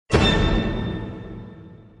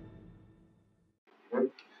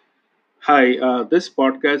Hi, this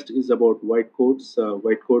podcast is about White Coats.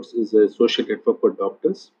 White Coats is a social network for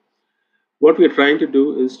doctors. What we're trying to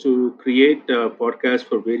do is to create a podcast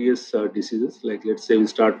for various diseases. Like, let's say we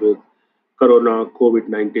start with Corona, COVID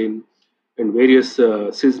 19, and various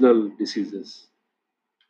seasonal diseases.